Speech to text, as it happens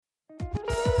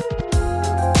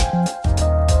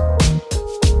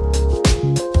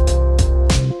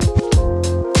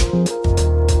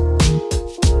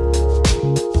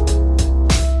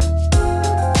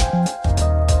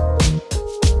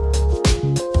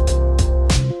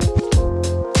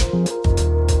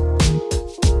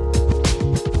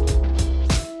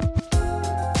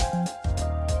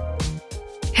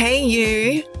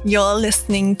You're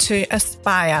listening to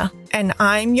Aspire, and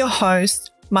I'm your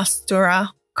host,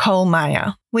 Mastura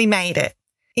Kohlmeyer. We made it.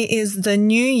 It is the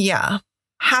new year.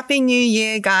 Happy New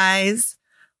Year, guys.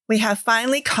 We have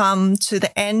finally come to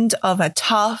the end of a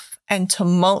tough and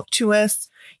tumultuous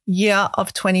year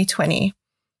of 2020.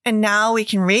 And now we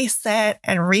can reset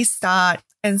and restart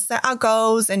and set our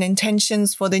goals and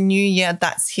intentions for the new year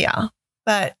that's here.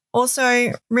 But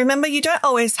also, remember, you don't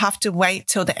always have to wait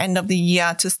till the end of the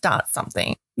year to start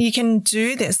something. You can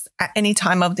do this at any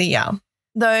time of the year.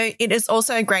 Though it is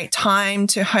also a great time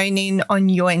to hone in on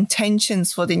your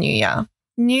intentions for the new year.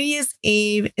 New Year's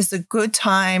Eve is a good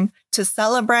time to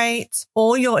celebrate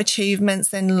all your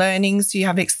achievements and learnings you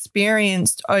have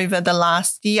experienced over the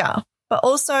last year. But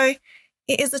also,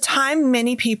 it is a time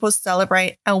many people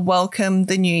celebrate and welcome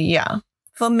the new year.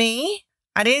 For me,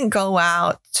 I didn't go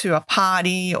out to a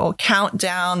party or count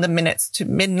down the minutes to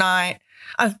midnight.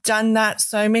 I've done that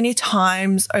so many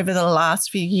times over the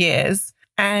last few years,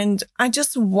 and I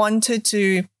just wanted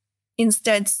to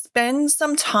instead spend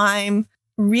some time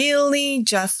really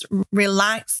just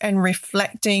relax and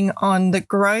reflecting on the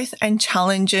growth and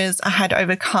challenges I had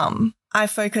overcome. I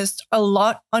focused a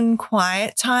lot on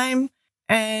quiet time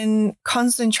and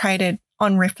concentrated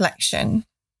on reflection.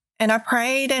 And I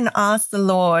prayed and asked the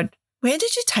Lord, where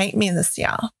did you take me this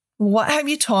year? What have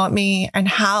you taught me and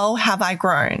how have I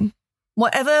grown?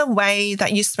 Whatever way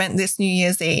that you spent this New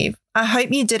Year's Eve, I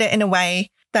hope you did it in a way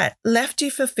that left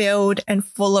you fulfilled and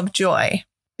full of joy,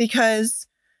 because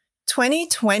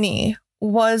 2020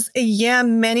 was a year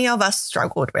many of us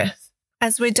struggled with.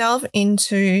 As we delve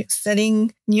into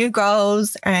setting new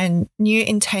goals and new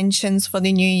intentions for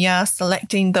the new year,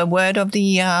 selecting the word of the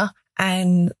year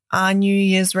and our New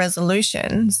Year's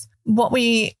resolutions, what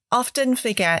we often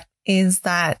forget is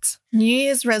that New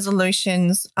Year's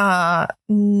resolutions are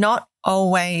not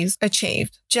always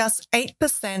achieved. Just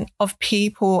 8% of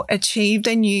people achieve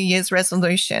their New Year's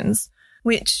resolutions,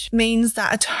 which means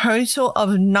that a total of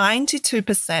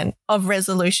 92% of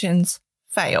resolutions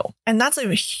fail. And that's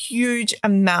a huge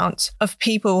amount of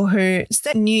people who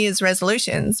set New Year's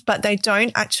resolutions, but they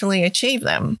don't actually achieve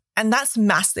them. And that's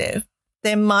massive.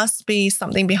 There must be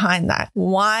something behind that.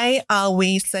 Why are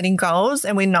we setting goals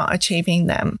and we're not achieving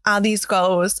them? Are these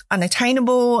goals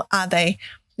unattainable? Are they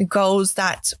goals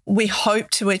that we hope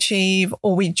to achieve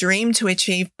or we dream to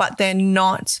achieve, but they're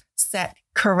not set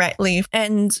correctly?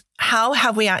 And how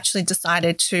have we actually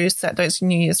decided to set those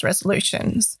New Year's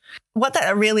resolutions? What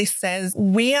that really says,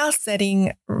 we are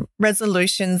setting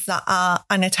resolutions that are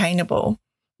unattainable,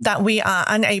 that we are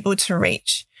unable to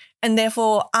reach. And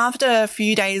therefore, after a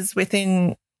few days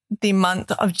within the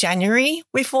month of January,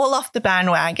 we fall off the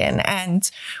bandwagon and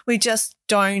we just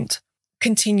don't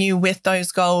continue with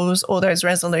those goals or those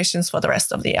resolutions for the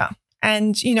rest of the year.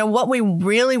 And, what we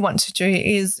really want to do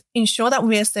is ensure that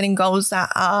we are setting goals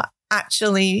that are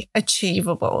actually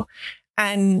achievable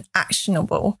and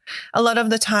actionable. A lot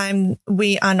of the time,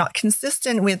 we are not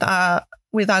consistent with our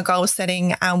goal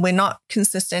setting, and we're not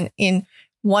consistent in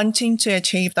wanting to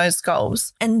achieve those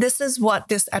goals. And this is what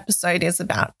this episode is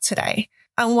about today.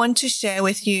 I want to share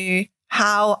with you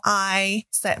how I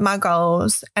set my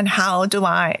goals and how do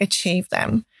I achieve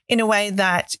them in a way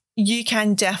that you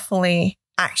can definitely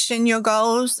action your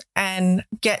goals and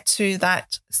get to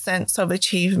that sense of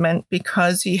achievement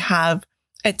because you have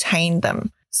attained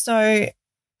them. So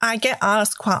I get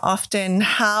asked quite often,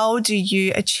 how do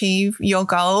you achieve your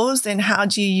goals and how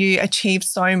do you achieve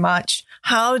so much?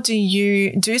 How do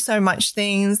you do so much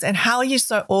things and how are you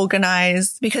so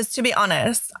organized? Because to be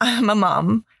honest, I'm a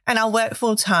mum and I work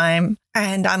full time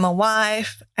and I'm a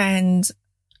wife and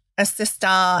a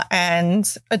sister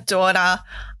and a daughter.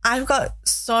 I've got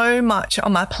so much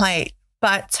on my plate,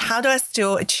 but how do I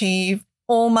still achieve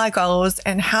all my goals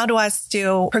and how do I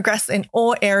still progress in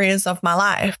all areas of my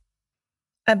life?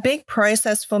 A big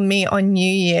process for me on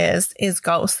New Year's is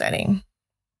goal setting,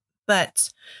 but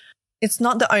it's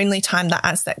not the only time that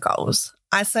I set goals.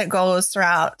 I set goals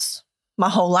throughout my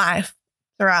whole life,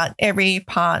 throughout every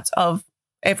part of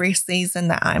every season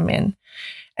that I'm in.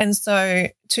 And so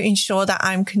to ensure that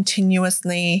I'm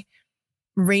continuously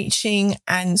reaching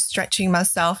and stretching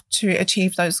myself to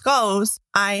achieve those goals,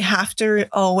 I have to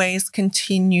always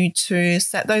continue to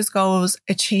set those goals,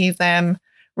 achieve them,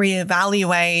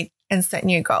 reevaluate, and set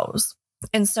new goals.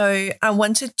 And so I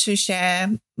wanted to share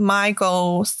my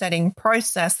goal setting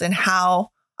process and how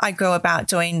I go about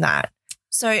doing that.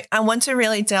 So I want to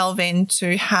really delve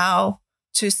into how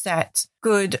to set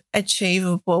good,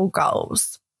 achievable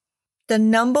goals. The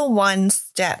number one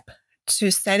step to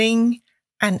setting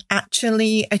and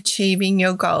actually achieving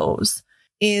your goals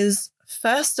is,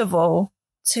 first of all,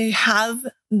 to have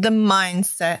the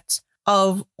mindset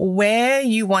of where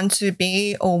you want to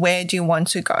be or where do you want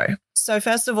to go. So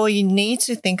first of all, you need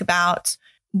to think about,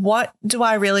 what do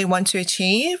I really want to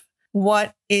achieve?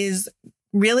 What is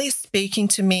really speaking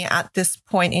to me at this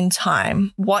point in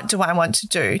time? What do I want to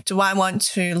do? Do I want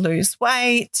to lose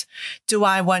weight? Do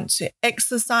I want to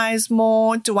exercise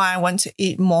more? Do I want to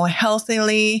eat more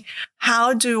healthily?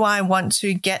 How do I want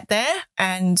to get there?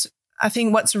 And I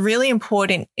think what's really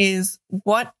important is,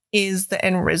 what is the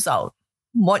end result?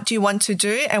 What do you want to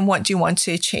do and what do you want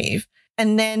to achieve?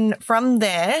 And then from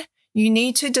there, you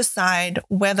need to decide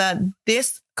whether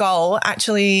this goal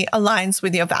actually aligns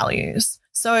with your values.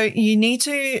 So you need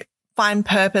to find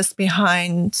purpose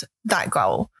behind that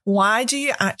goal. Why do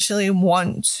you actually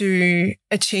want to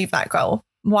achieve that goal?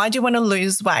 Why do you want to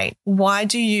lose weight? Why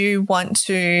do you want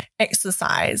to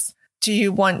exercise? Do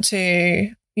you want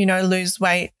to, lose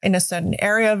weight in a certain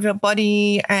area of your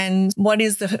body? And what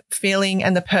is the feeling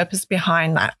and the purpose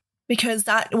behind that? Because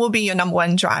that will be your number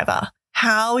one driver.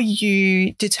 How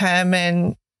you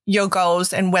determine your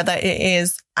goals and whether it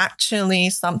is actually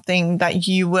something that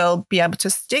you will be able to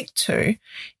stick to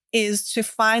is to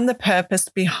find the purpose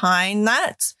behind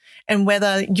that and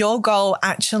whether your goal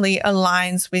actually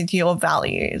aligns with your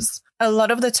values. A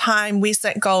lot of the time we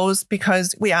set goals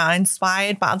because we are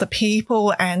inspired by other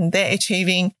people and they're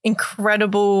achieving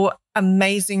incredible,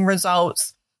 amazing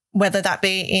results, whether that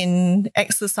be in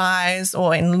exercise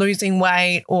or in losing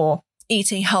weight or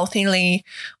eating healthily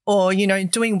or,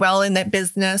 doing well in their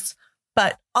business.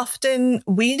 But often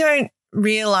we don't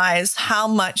realize how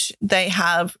much they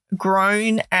have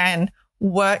grown and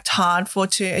worked hard for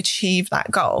to achieve that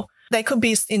goal. They could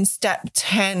be in step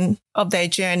 10 of their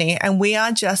journey and we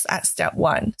are just at step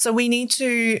 1. So we need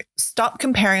to stop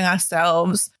comparing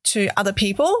ourselves to other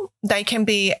people. They can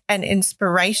be an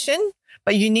inspiration,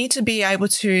 but you need to be able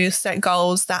to set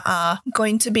goals that are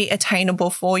going to be attainable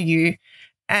for you.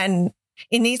 And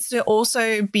it needs to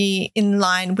also be in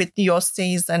line with your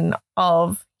season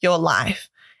of your life.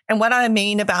 And what I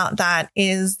mean about that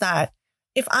is that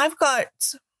if I've got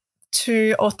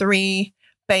 2 or 3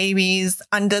 babies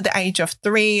under the age of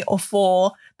 3 or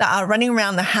 4 that are running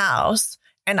around the house,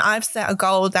 and I've set a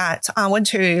goal that I want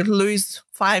to lose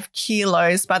 5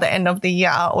 kilos by the end of the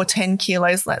year, or 10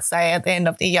 kilos, let's say, at the end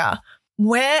of the year,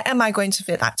 where am I going to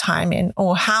fit that time in?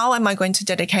 Or how am I going to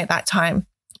dedicate that time?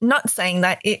 Not saying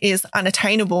that it is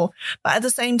unattainable, but at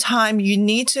the same time, you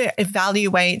need to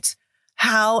evaluate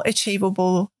how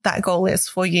achievable that goal is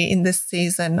for you in this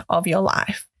season of your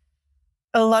life.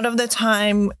 A lot of the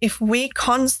time, if we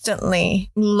constantly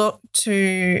look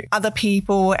to other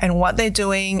people and what they're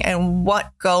doing and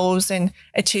what goals and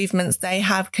achievements they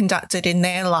have conducted in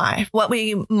their life, what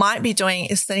we might be doing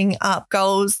is setting up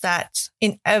goals that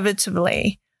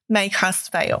inevitably make us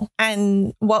fail.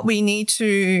 And what we need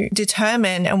to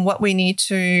determine and what we need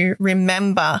to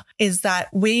remember is that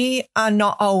we are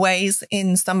not always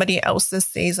in somebody else's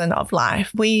season of life.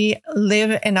 We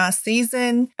live in our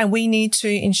season and we need to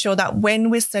ensure that when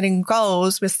we're setting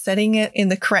goals, we're setting it in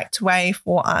the correct way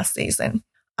for our season.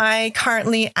 I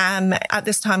currently am, at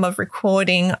this time of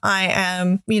recording, I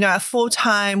am, a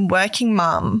full-time working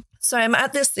mom. So I'm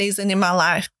at this season in my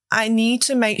life. I need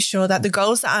to make sure that the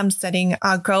goals that I'm setting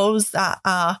are goals that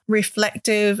are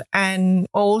reflective and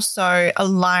also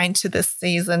aligned to this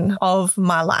season of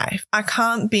my life. I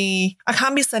can't be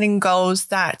setting goals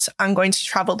that I'm going to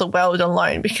travel the world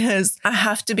alone, because I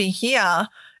have to be here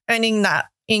earning that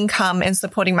income and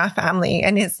supporting my family.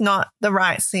 And it's not the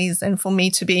right season for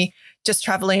me to be just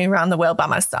traveling around the world by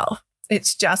myself.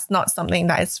 It's just not something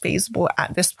that is feasible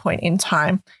at this point in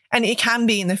time. And it can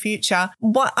be in the future.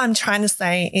 What I'm trying to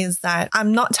say is that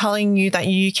I'm not telling you that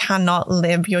you cannot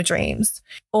live your dreams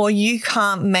or you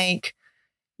can't make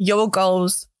your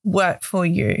goals work for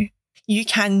you. You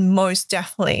can most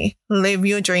definitely live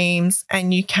your dreams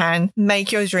and you can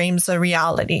make your dreams a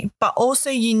reality. But also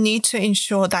you need to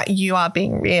ensure that you are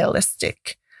being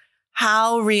realistic.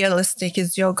 How realistic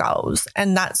is your goals?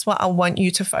 And that's what I want you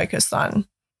to focus on.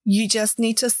 You just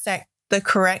need to set the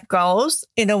correct goals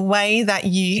in a way that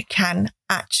you can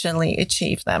actually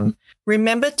achieve them.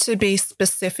 Remember to be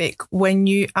specific when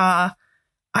you are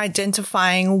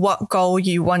identifying what goal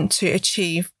you want to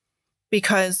achieve,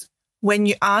 because when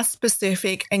you are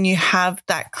specific and you have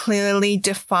that clearly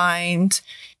defined,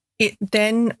 it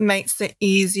then makes it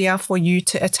easier for you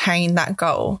to attain that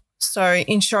goal. So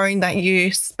ensuring that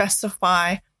you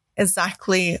specify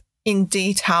exactly in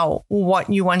detail what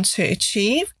you want to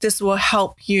achieve, this will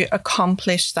help you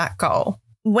accomplish that goal.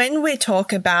 When we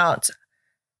talk about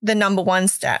the number 1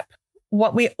 step,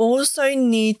 what we also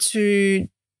need to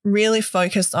really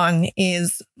focus on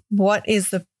is what is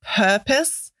the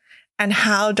purpose and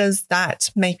how does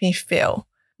that make me feel?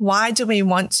 Why do we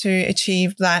want to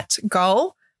achieve that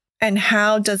goal? And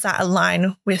how does that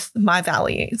align with my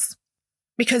values?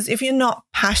 Because if you're not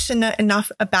passionate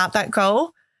enough about that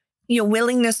goal, your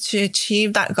willingness to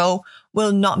achieve that goal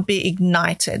will not be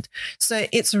ignited. So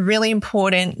it's really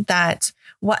important that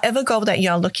whatever goal that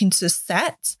you're looking to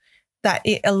set, that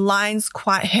it aligns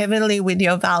quite heavily with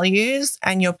your values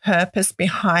and your purpose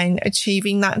behind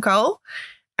achieving that goal.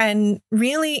 And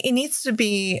really, it needs to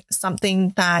be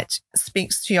something that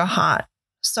speaks to your heart.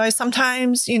 So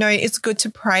sometimes, it's good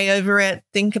to pray over it,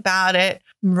 think about it,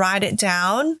 write it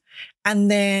down,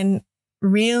 and then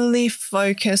really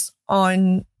focus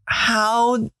on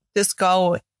how this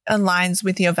goal aligns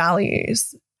with your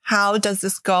values. How does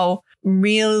this goal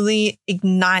really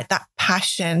ignite that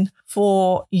passion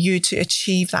for you to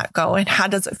achieve that goal? And how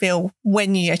does it feel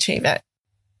when you achieve it?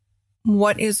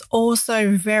 What is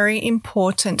also very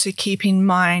important to keep in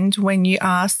mind when you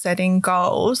are setting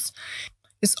goals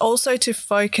is also to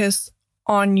focus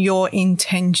on your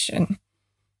intention.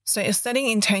 So setting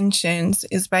intentions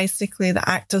is basically the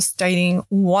act of stating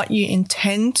what you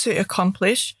intend to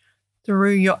accomplish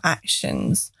through your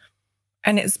actions.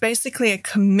 And it's basically a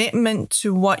commitment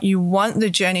to what you want the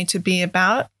journey to be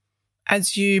about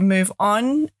as you move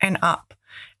on and up.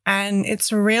 And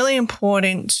it's really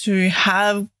important to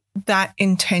have that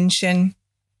intention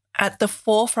at the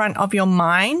forefront of your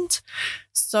mind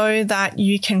so that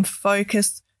you can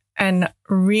focus and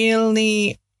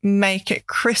really make it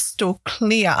crystal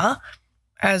clear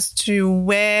as to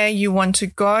where you want to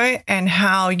go and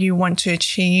how you want to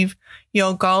achieve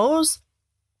your goals.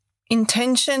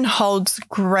 Intention holds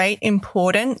great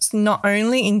importance, not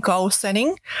only in goal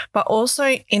setting, but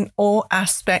also in all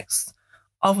aspects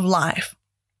of life.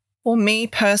 For me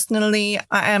personally,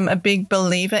 I am a big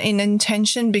believer in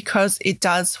intention because it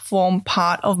does form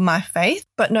part of my faith.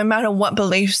 But no matter what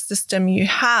belief system you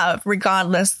have,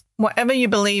 regardless, whatever you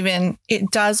believe in,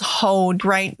 it does hold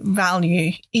great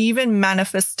value. Even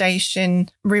manifestation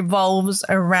revolves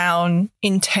around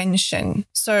intention.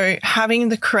 So having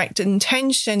the correct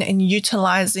intention and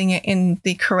utilizing it in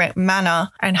the correct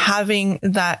manner and having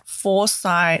that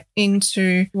foresight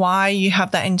into why you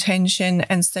have that intention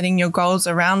and setting your goals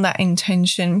around that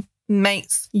intention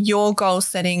makes your goal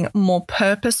setting more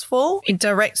purposeful. It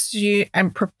directs you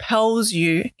and propels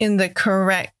you in the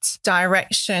correct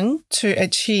direction to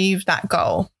achieve that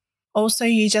goal. Also,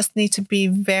 you just need to be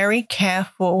very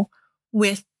careful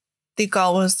with the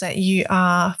goals that you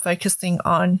are focusing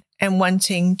on and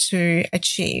wanting to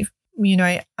achieve.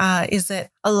 Is it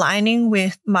aligning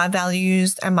with my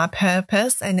values and my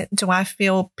purpose? And do I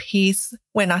feel peace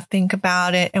when I think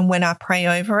about it and when I pray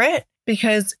over it?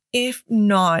 Because if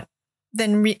not,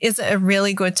 then is it a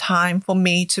really good time for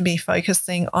me to be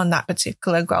focusing on that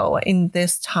particular goal in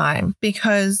this time?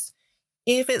 Because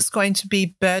if it's going to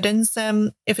be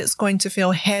burdensome, if it's going to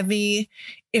feel heavy,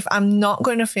 if I'm not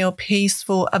going to feel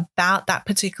peaceful about that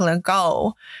particular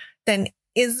goal, then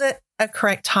is it a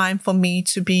correct time for me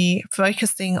to be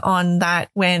focusing on that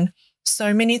when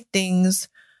so many things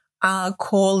are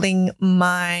calling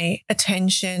my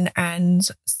attention and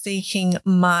seeking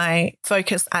my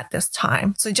focus at this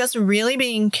time? So just really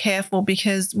being careful,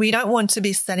 because we don't want to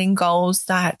be setting goals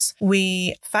that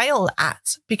we fail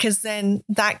at, because then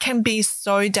that can be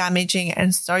so damaging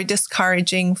and so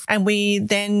discouraging. And we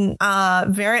then are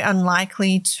very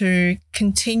unlikely to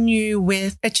continue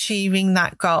with achieving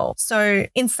that goal. So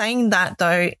in saying that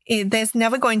though, there's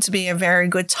never going to be a very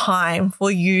good time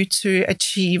for you to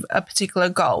achieve a particular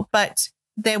goal, but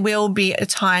there will be a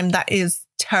time that is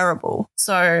terrible.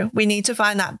 So we need to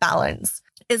find that balance.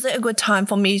 Is it a good time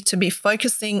for me to be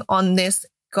focusing on this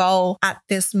goal at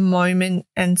this moment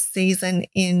and season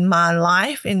in my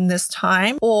life in this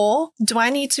time? Or do I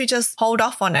need to just hold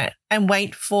off on it and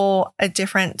wait for a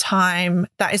different time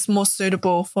that is more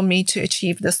suitable for me to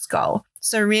achieve this goal?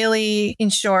 So really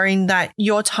ensuring that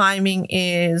your timing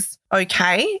is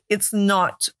okay. It's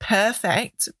not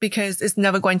perfect, because it's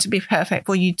never going to be perfect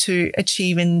for you to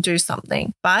achieve and do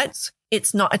something, but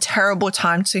it's not a terrible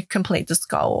time to complete this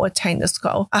goal or attain this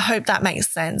goal. I hope that makes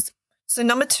sense. So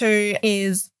number 2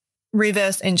 is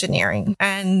reverse engineering.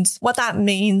 And what that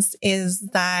means is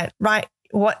that,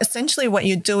 what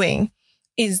you're doing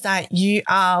is that you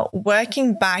are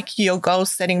working back your goal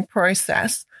setting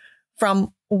process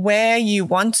from where you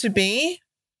want to be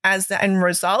as the end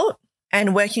result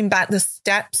and working back the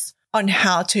steps on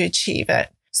how to achieve it.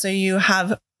 So you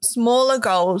have smaller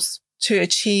goals to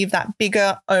achieve that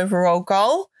bigger overall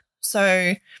goal.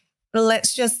 So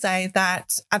let's just say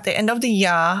that at the end of the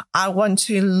year, I want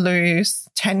to lose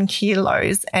 10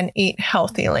 kilos and eat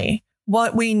healthily.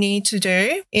 What we need to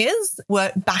do is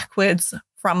work backwards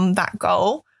from that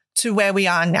goal to where we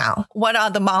are now. What are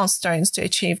the milestones to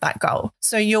achieve that goal?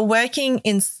 So you're working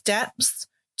in steps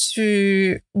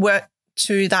to work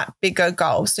to that bigger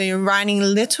goal. So you're writing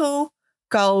little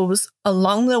goals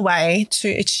along the way to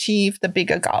achieve the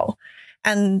bigger goal.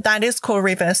 And that is called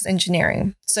reverse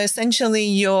engineering. So essentially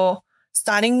you're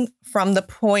starting from the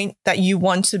point that you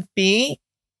want to be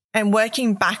and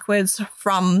working backwards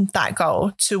from that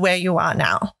goal to where you are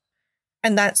now.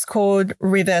 And that's called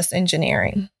reverse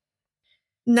engineering.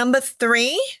 Number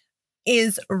 3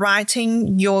 is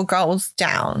writing your goals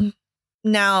down.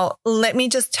 Now, let me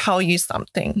just tell you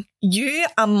something. You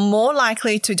are more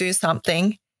likely to do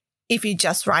something if you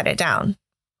just write it down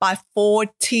by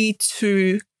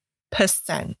 42%.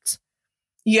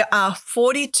 You are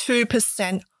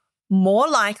 42% more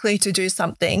likely to do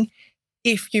something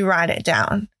if you write it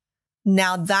down.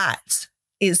 Now that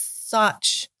is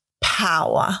such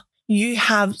power. You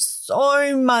have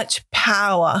so much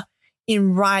power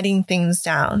in writing things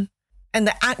down. And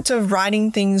the act of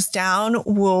writing things down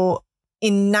will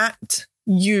enact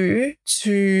you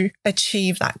to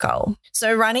achieve that goal.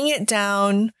 So writing it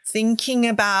down, thinking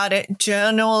about it,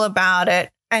 journal about it.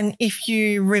 And if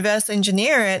you reverse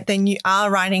engineer it, then you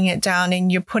are writing it down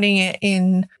and you're putting it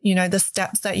in, the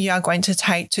steps that you are going to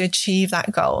take to achieve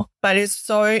that goal. But it's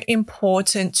so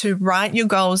important to write your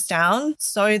goals down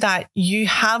so that you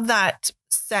have that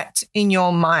set in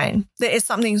your mind. There is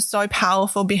something so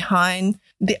powerful behind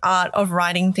the art of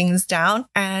writing things down.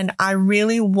 And I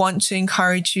really want to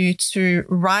encourage you to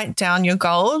write down your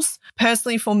goals.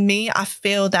 Personally, for me, I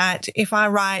feel that if I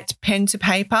write pen to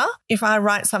paper, if I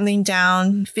write something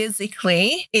down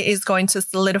physically, it is going to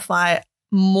solidify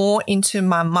more into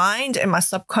my mind and my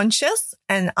subconscious,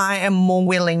 and I am more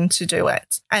willing to do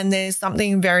it. And there's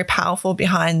something very powerful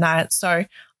behind that. So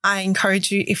I encourage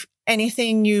you, if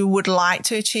anything you would like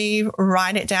to achieve,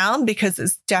 write it down, because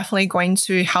it's definitely going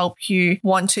to help you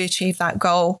want to achieve that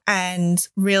goal and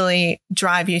really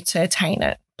drive you to attain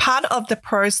it. Part of the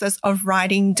process of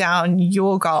writing down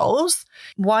your goals,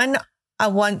 one, I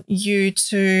want you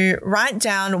to write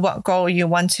down what goal you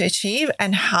want to achieve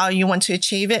and how you want to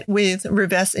achieve it with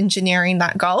reverse engineering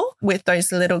that goal with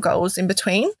those little goals in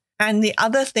between. And the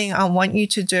other thing I want you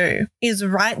to do is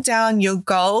write down your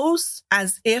goals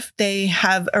as if they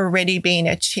have already been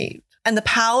achieved. And the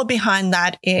power behind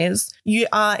that is you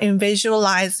are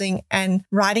visualizing and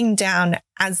writing down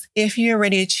as if you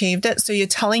already achieved it. So you're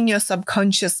telling your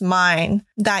subconscious mind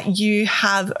that you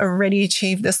have already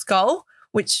achieved this goal,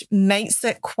 which makes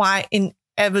it quite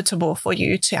inevitable for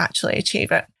you to actually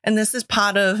achieve it. And this is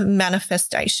part of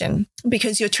manifestation,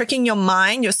 because you're tricking your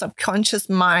mind, your subconscious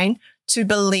mind, to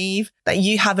believe that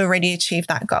you have already achieved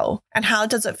that goal. And how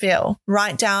does it feel?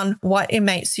 Write down what it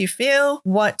makes you feel,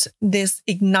 what this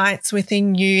ignites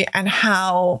within you, and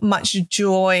how much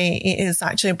joy it is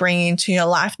actually bringing into your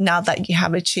life now that you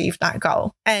have achieved that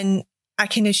goal. And I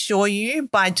can assure you,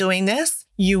 by doing this,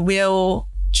 you will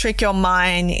trick your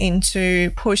mind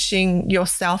into pushing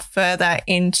yourself further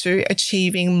into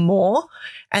achieving more.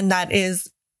 And that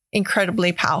is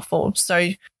incredibly powerful. So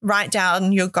write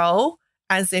down your goal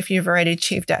as if you've already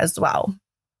achieved it as well.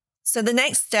 So the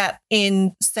next step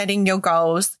in setting your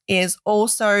goals is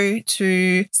also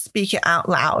to speak it out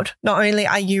loud. Not only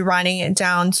are you writing it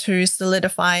down to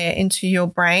solidify it into your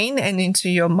brain and into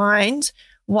your mind,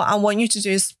 what I want you to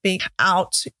do is speak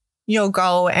out your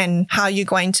goal and how you're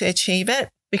going to achieve it,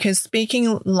 because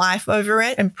speaking life over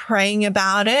it and praying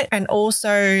about it, and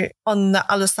also on the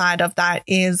other side of that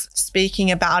is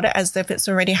speaking about it as if it's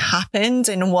already happened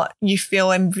and what you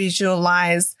feel and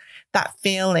visualize that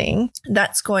feeling,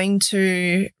 that's going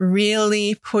to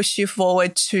really push you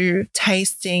forward to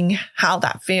tasting how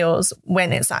that feels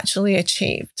when it's actually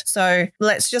achieved. So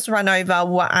let's just run over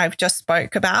what I've just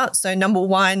spoke about. So number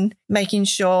 1, making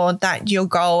sure that your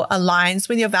goal aligns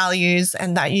with your values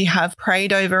and that you have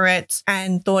prayed over it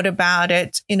and thought about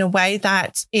it in a way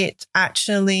that it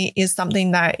actually is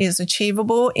something that is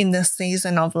achievable in this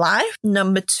season of life.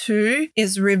 Number 2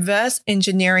 is reverse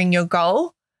engineering your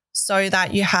goal, so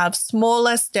that you have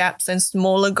smaller steps and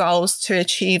smaller goals to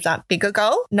achieve that bigger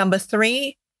goal. Number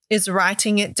 3 is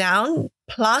writing it down,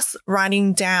 plus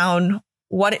writing down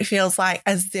what it feels like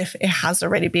as if it has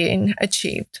already been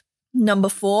achieved. Number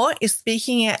 4 is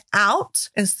speaking it out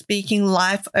and speaking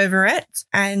life over it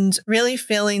and really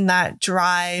feeling that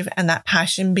drive and that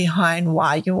passion behind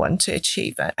why you want to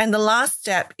achieve it. And the last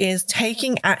step is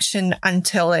taking action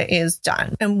until it is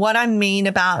done. And what I mean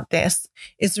about this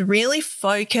is really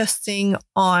focusing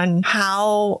on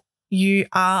how you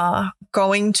are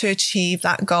going to achieve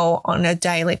that goal on a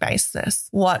daily basis.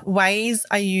 What ways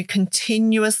are you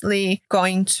continuously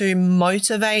going to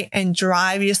motivate and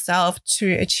drive yourself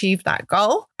to achieve that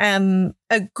goal?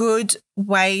 A good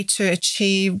way to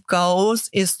achieve goals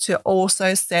is to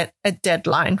also set a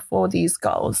deadline for these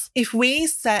goals. If we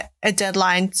set a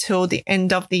deadline till the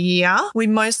end of the year, we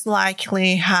most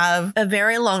likely have a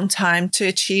very long time to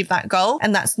achieve that goal.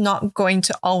 And that's not going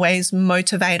to always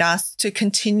motivate us to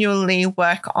continually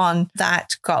work on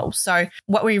that goal. So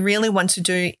what we really want to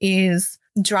do is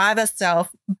drive ourselves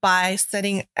by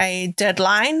setting a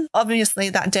deadline. Obviously,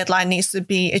 that deadline needs to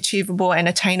be achievable and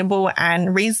attainable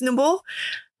and reasonable,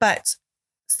 but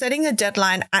setting a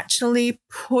deadline actually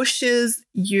pushes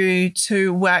you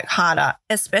to work harder,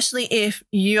 especially if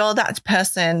you're that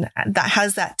person that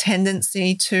has that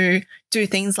tendency to do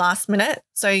things last minute.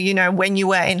 So, when you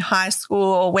were in high school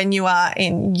or when you are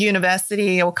in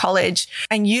university or college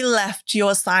and you left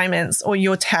your assignments or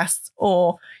your tests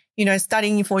or,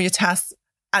 studying for your tests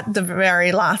at the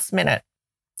very last minute.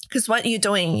 Because what you're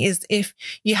doing is if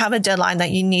you have a deadline that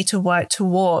you need to work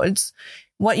towards,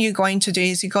 what you're going to do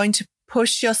is you're going to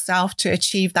push yourself to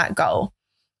achieve that goal.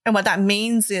 And what that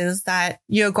means is that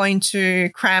you're going to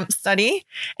cramp study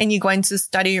and you're going to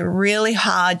study really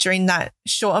hard during that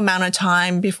short amount of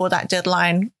time before that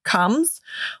deadline comes.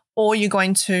 Or you're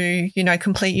going to,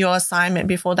 complete your assignment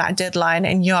before that deadline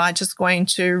and you are just going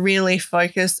to really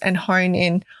focus and hone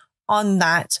in on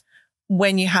that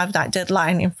when you have that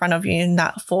deadline in front of you in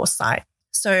that foresight.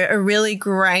 So a really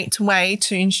great way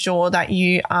to ensure that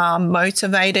you are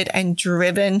motivated and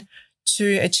driven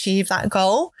to achieve that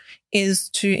goal is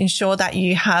to ensure that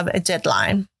you have a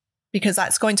deadline, because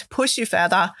that's going to push you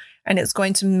further and it's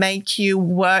going to make you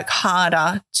work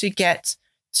harder to get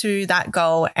to that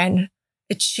goal and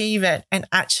achieve it and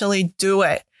actually do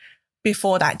it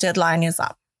before that deadline is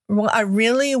up. What I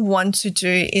really want to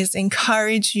do is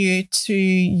encourage you to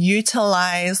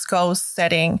utilize goal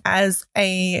setting as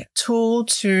a tool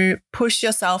to push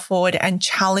yourself forward and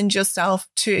challenge yourself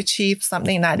to achieve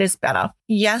something that is better.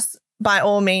 Yes, by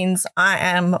all means, I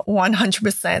am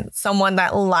 100% someone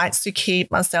that likes to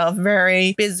keep myself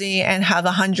very busy and have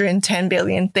 110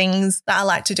 billion things that I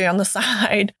like to do on the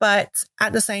side. But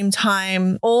at the same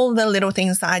time, all the little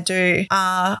things that I do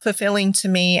are fulfilling to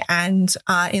me and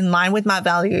are in line with my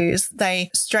values. They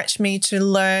stretch me to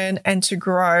learn and to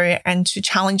grow and to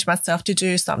challenge myself to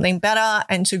do something better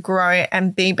and to grow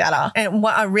and be better. And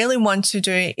what I really want to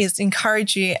do is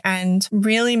encourage you and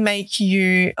really make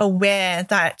you aware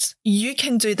that you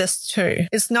can do this too.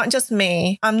 It's not just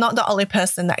me. I'm not the only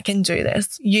person that can do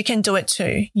this. You can do it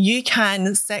too. You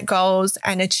can set goals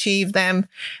and achieve them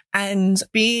and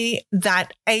be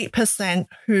that 8%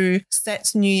 who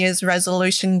sets New Year's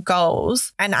resolution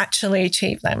goals and actually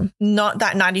achieve them, not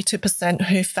that 92%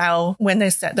 who fail when they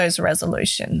set those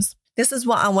resolutions. This is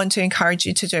what I want to encourage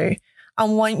you to do. I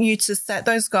want you to set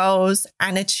those goals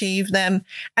and achieve them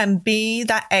and be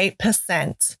that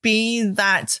 8%. Be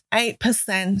that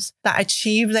 8% that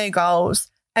achieve their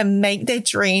goals and make their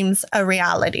dreams a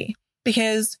reality,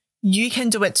 because you can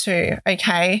do it too,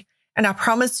 okay? And I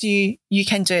promise you, you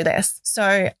can do this.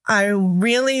 So I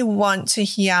really want to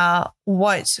hear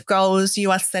what goals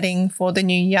you are setting for the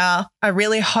new year. I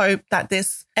really hope that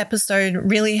this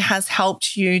episode really has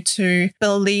helped you to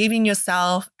believe in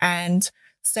yourself and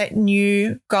set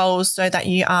new goals so that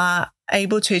you are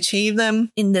able to achieve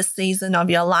them in this season of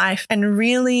your life, and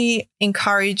really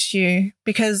encourage you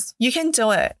because you can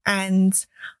do it. And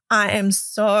I am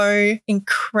so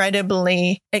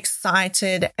incredibly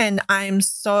excited and I'm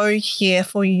so here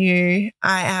for you.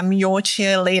 I am your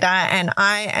cheerleader and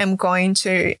I am going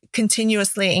to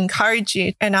continuously encourage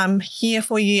you, and I'm here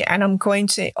for you, and I'm going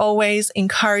to always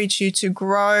encourage you to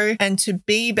grow and to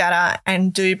be better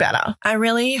and do better. I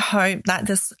really hope that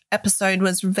this episode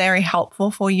was very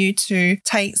helpful for you to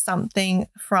take something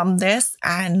from this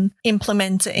and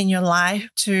implement it in your life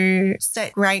to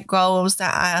set great goals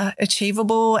that are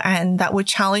achievable and that will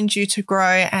challenge you to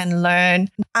grow and learn.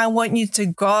 I want you to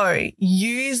go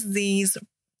use these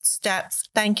steps.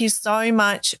 Thank you so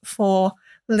much for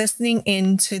listening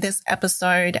in to this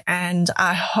episode, and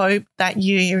I hope that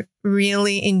you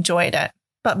really enjoyed it.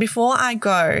 But before I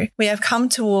go, we have come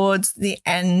towards the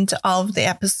end of the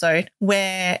episode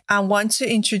where I want to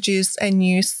introduce a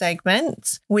new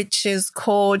segment, which is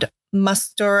called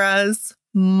Mastura's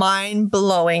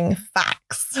mind-blowing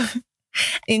facts.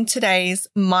 In today's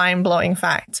mind-blowing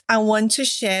fact, I want to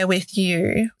share with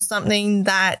you something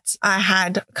that I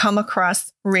had come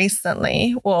across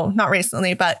recently. Well, not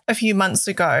recently, but a few months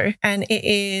ago. And it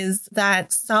is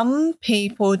that some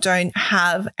people don't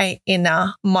have an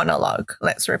inner monologue.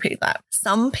 Let's repeat that.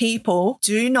 Some people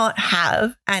do not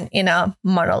have an inner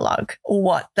monologue.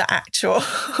 What the actual...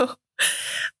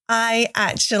 I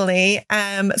actually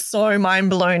am so mind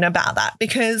blown about that,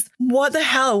 because what the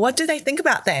hell? What do they think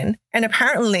about then? And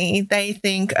apparently they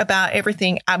think about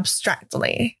everything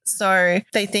abstractly. So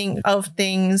they think of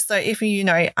things. So if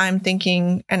I'm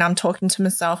thinking and I'm talking to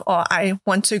myself, or I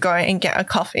want to go and get a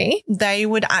coffee, they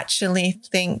would actually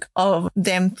think of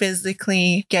them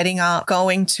physically getting up,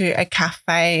 going to a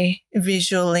cafe,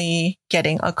 visually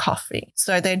getting a coffee.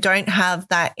 So they don't have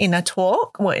that inner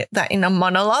talk, or that inner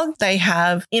monologue. They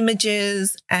have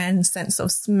images and sense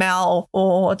of smell,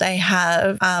 or they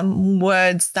have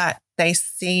words that they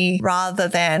see rather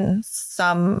than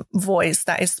some voice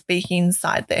that is speaking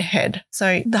inside their head.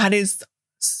 So that is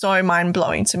so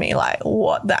mind-blowing to me, like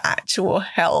what the actual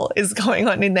hell is going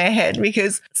on in their head,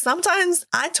 because sometimes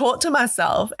I talk to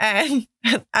myself and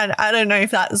I don't know if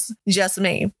that's just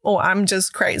me or I'm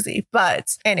just crazy.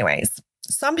 But anyways,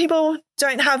 some people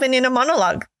don't have an inner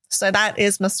monologue. So that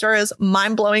is Mastura's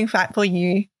mind-blowing fact for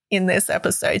you in this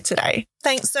episode today.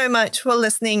 Thanks so much for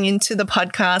listening into the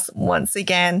podcast once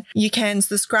again. You can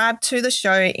subscribe to the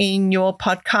show in your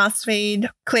podcast feed,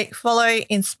 click follow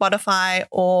in Spotify,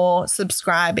 or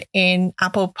subscribe in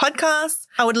Apple Podcasts.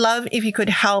 I would love if you could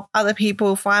help other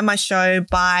people find my show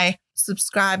by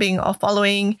subscribing or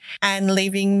following and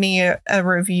leaving me a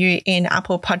review in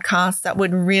Apple Podcasts. That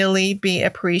would really be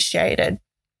appreciated.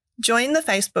 Join the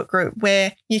Facebook group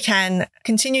where you can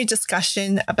continue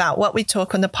discussion about what we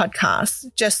talk on the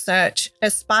podcast. Just search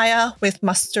Aspire with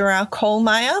Mastura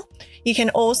Kohlmeyer. You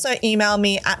can also email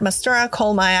me at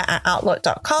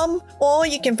masturakohlmeyer@outlook.com, or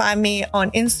you can find me on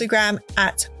Instagram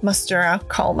at Mastura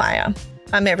Kohlmeyer.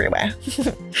 I'm everywhere.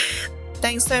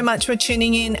 Thanks so much for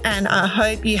tuning in, and I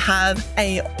hope you have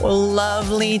a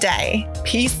lovely day.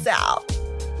 Peace out.